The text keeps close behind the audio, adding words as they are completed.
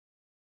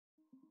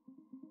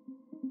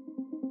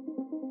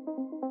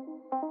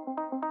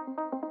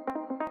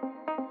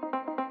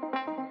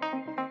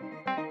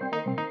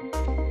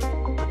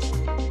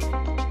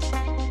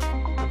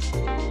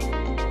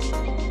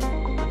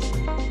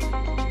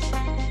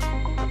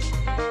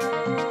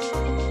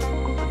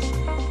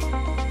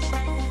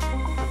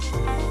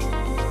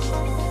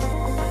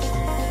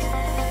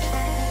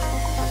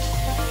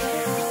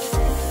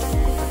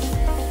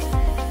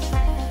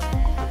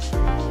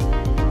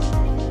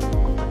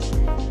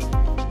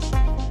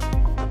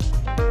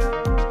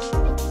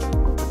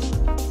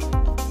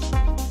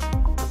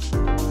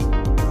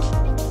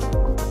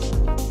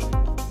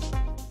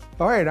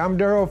All right, I'm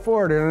Darryl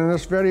Ford, and in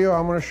this video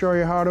I'm going to show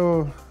you how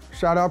to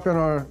set up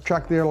and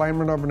check the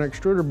alignment of an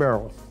extruder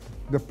barrel.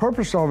 The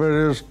purpose of it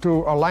is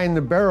to align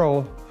the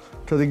barrel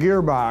to the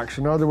gearbox.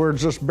 In other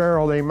words, this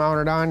barrel, they mount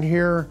it on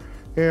here,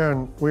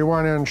 and we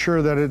want to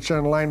ensure that it's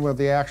in line with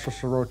the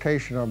axis of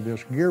rotation of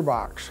this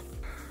gearbox.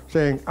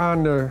 Saying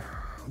on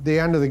the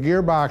end of the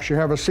gearbox, you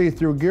have a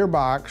see-through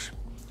gearbox.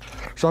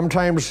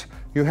 Sometimes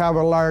you have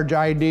a large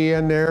ID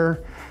in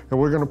there, and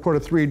we're going to put a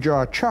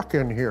 3-jaw chuck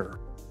in here.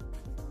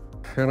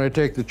 And I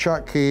take the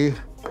chuck key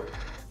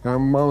and I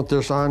mount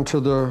this onto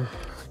the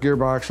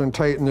gearbox and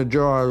tighten the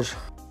jaws.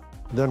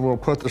 Then we'll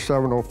put the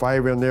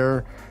 705 in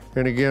there,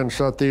 and again,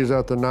 set these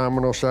at the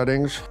nominal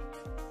settings.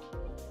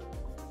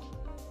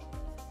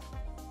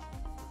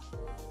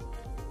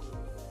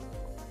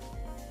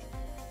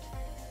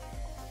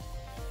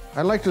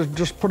 I like to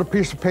just put a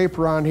piece of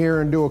paper on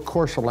here and do a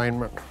coarse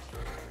alignment.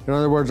 In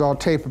other words, I'll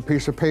tape a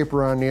piece of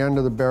paper on the end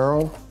of the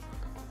barrel.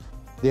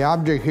 The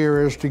object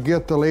here is to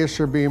get the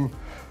laser beam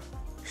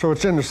so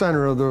it's in the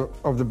center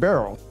of the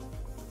barrel.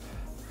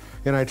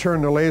 And I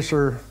turn the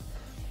laser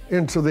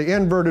into the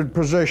inverted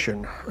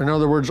position. In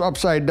other words,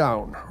 upside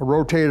down,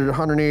 rotated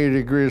 180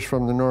 degrees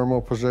from the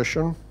normal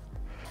position.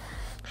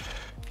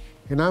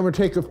 And I'm gonna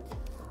take a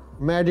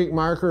magic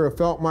marker, a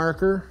felt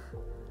marker,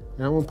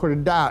 and I'm gonna put a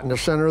dot in the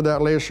center of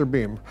that laser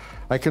beam.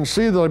 I can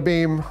see the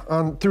beam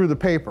through the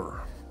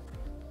paper.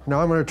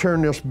 Now I'm gonna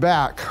turn this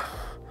back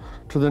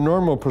to the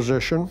normal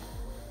position.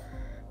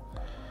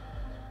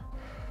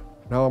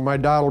 Now my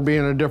dot will be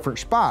in a different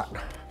spot.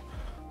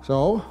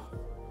 So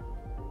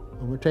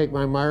I'm gonna take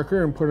my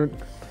marker and put a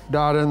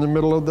dot in the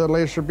middle of the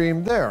laser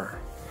beam there.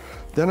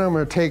 Then I'm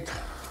gonna take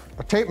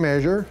a tape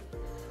measure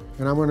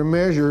and I'm gonna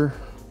measure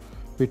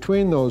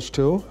between those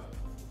two.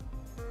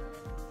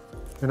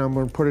 And I'm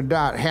gonna put a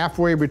dot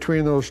halfway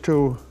between those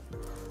two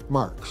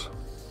marks.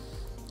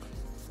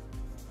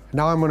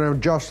 Now I'm gonna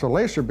adjust the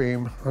laser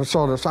beam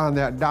so it's on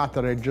that dot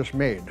that I just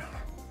made.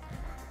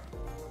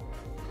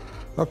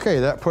 Okay,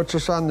 that puts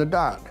us on the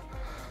dot.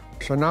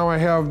 So now I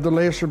have the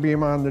laser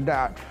beam on the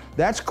dot.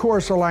 That's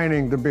coarse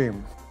aligning the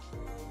beam.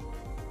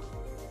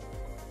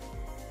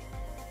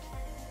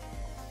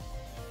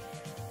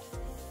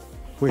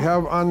 We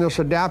have on this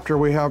adapter,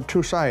 we have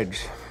two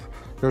sides.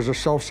 There's a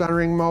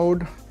self-centering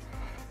mode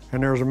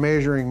and there's a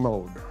measuring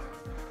mode.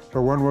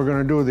 So when we're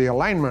going to do the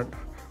alignment,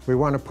 we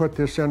want to put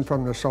this in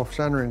from the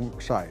self-centering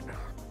side.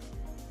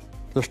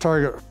 This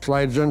target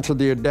slides into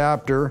the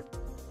adapter,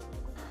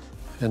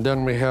 and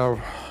then we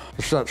have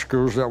the set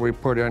screws that we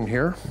put in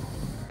here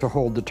to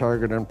hold the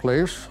target in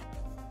place.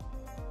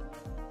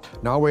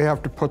 Now we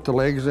have to put the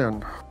legs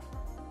in.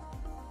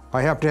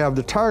 I have to have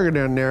the target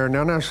in there, and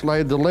then I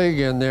slide the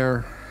leg in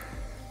there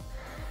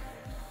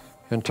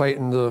and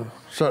tighten the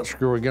set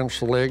screw against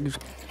the legs.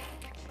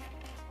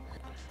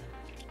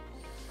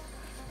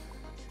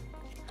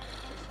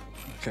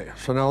 Okay,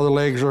 so now the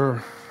legs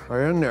are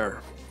in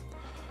there.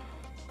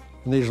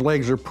 And these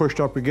legs are pushed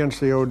up against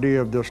the OD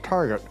of this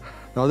target.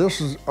 Now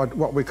this is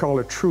what we call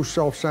a true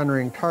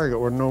self-centering target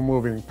with no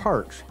moving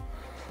parts.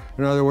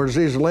 In other words,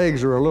 these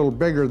legs are a little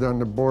bigger than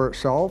the bore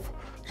itself,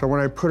 so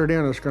when I put it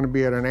in, it's going to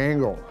be at an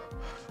angle.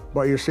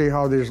 But you see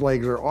how these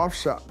legs are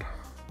offset.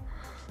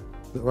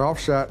 They're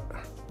offset,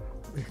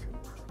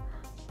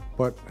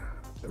 but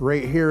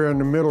right here in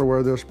the middle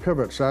where this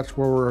pivots, that's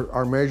where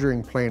our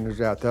measuring plane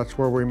is at. That's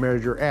where we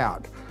measure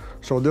at.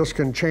 So this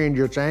can change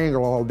its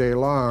angle all day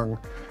long,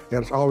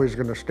 and it's always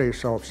going to stay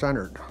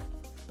self-centered.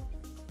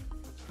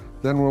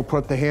 Then we'll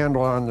put the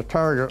handle on the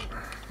target.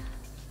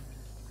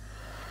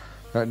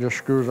 That just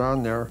screws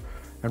on there.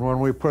 And when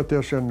we put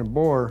this in the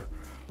bore,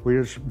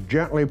 we just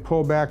gently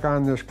pull back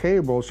on this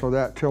cable so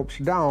that tilts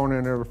down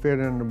and it'll fit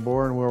in the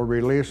bore, and we'll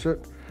release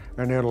it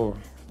and it'll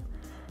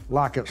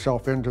lock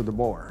itself into the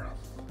bore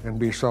and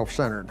be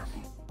self-centered.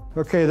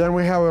 Okay, then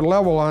we have a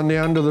level on the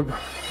end of the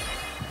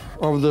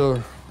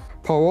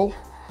pole.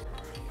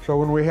 So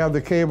when we have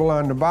the cable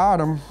on the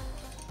bottom,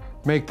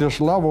 make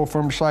this level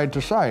from side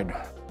to side.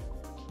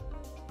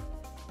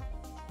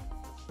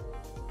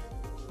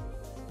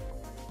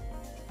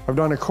 I've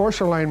done a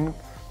coarse alignment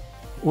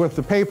with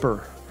the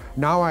paper.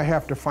 Now I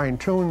have to fine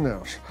tune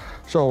this.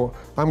 So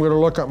I'm going to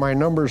look at my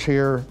numbers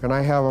here, and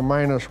I have a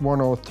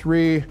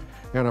 -103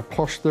 and a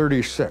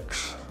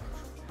 +36.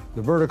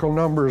 The vertical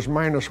number is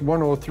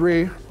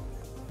 -103,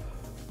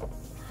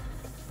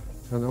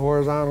 and the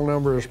horizontal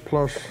number is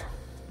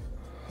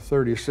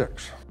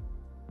 +36.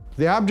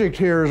 The object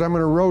here is I'm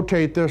going to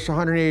rotate this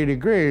 180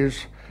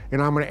 degrees,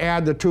 and I'm going to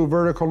add the two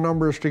vertical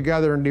numbers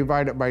together and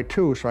divide it by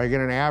 2, so I get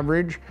an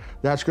average.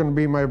 That's going to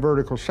be my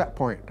vertical set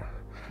point.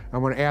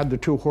 I'm going to add the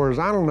two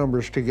horizontal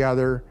numbers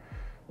together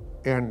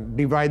and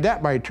divide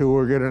that by 2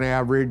 or get an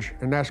average,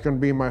 and that's going to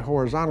be my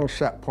horizontal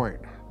set point.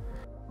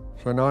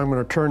 So now I'm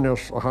going to turn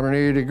this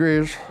 180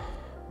 degrees.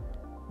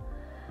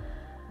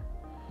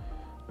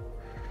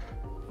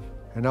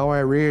 And now I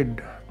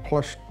read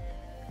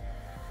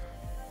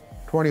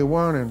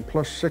 +21 and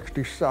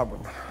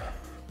 +67.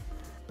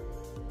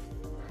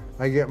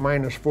 I get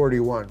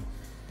 -41.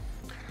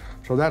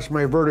 So that's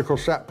my vertical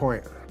set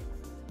point.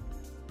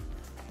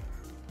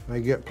 I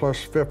get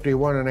plus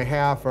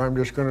 51.5, I'm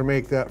just going to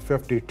make that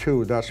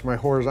 52. That's my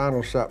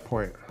horizontal set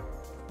point.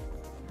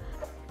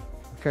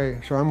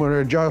 Okay, so I'm going to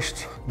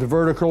adjust the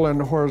vertical and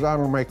the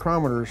horizontal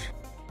micrometers.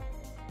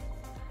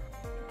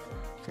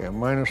 Okay,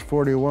 minus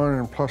 41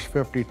 and plus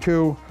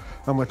 52.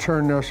 I'm going to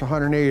turn this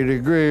 180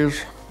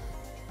 degrees.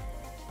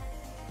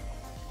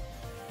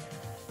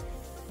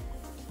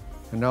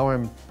 And now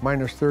I'm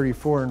minus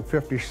 34 and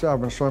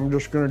 57, so I'm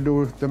just going to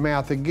do the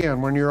math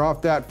again. When you're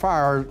off that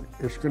far,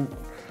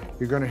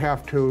 you're going to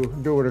have to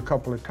do it a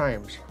couple of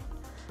times.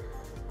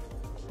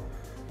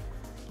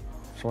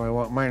 So I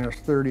want minus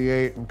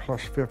 38 and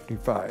plus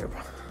 55.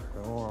 So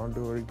I'll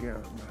do it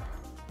again.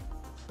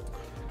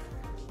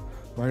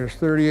 Minus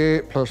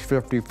 38 plus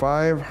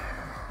 55.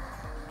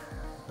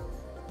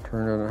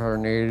 Turn it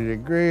 180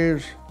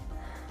 degrees.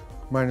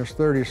 Minus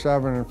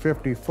 37 and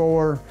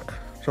 54.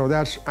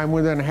 So I'm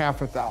within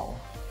half a thou.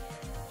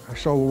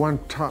 So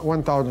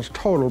 1,000 is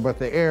total, but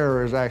the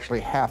error is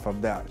actually half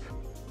of that.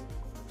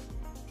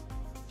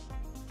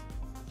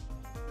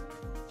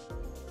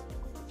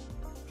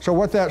 So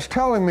what that's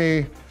telling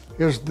me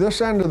is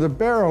this end of the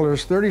barrel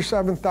is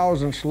 37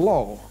 thousandths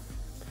low,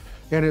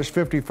 and it's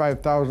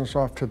 55 thousandths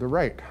off to the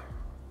right.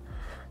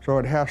 So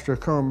it has to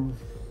come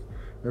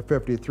at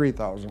 53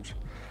 thousandths.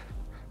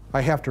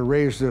 I have to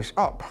raise this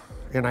up,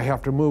 and I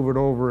have to move it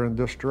over in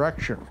this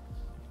direction.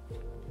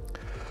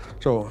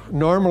 So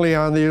normally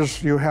on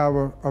these, you have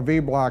a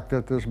V-block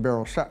that this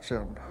barrel sets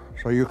in.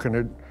 So you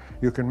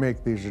can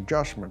make these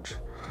adjustments.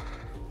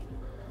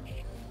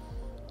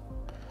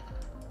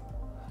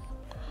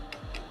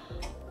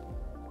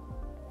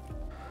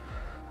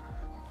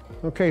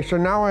 Okay, so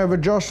now I've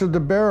adjusted the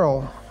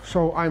barrel.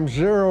 So I'm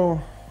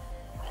 0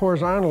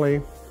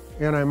 horizontally,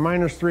 and I'm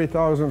minus 3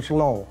 thousandths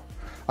low.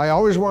 I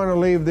always want to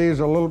leave these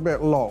a little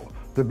bit low.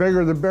 The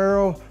bigger the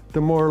barrel,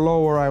 the more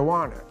lower I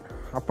want it.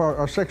 About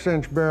a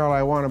 6-inch barrel,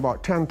 I want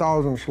about 10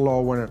 thousandths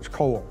low when it's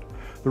cold.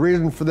 The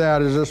reason for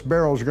that is this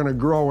barrel is going to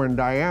grow in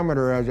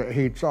diameter as it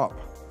heats up.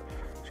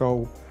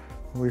 So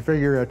we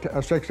figure a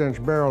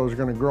 6-inch barrel is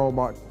going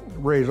to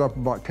raise up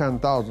about 10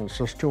 thousandths.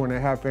 This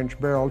 2.5-inch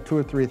barrel, 2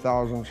 or 3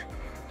 thousandths.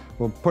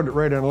 We'll put it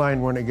right in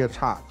line when it gets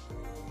hot.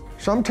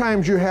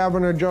 Sometimes you have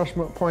an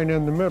adjustment point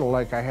in the middle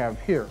like I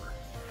have here.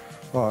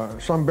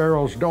 Some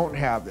barrels don't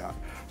have that.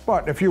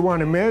 But if you want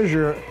to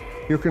measure it,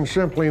 you can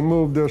simply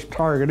move this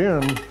target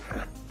in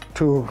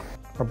to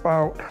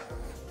about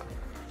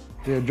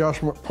the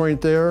adjustment point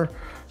there,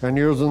 and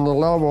using the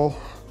level,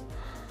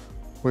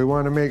 we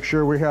want to make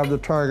sure we have the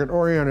target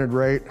oriented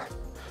right,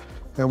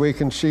 and we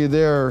can see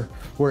there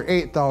we're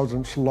 8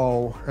 thousandths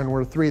low and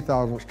we're 3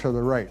 thousandths to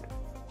the right.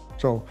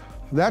 So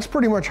that's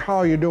pretty much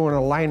how you do an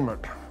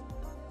alignment.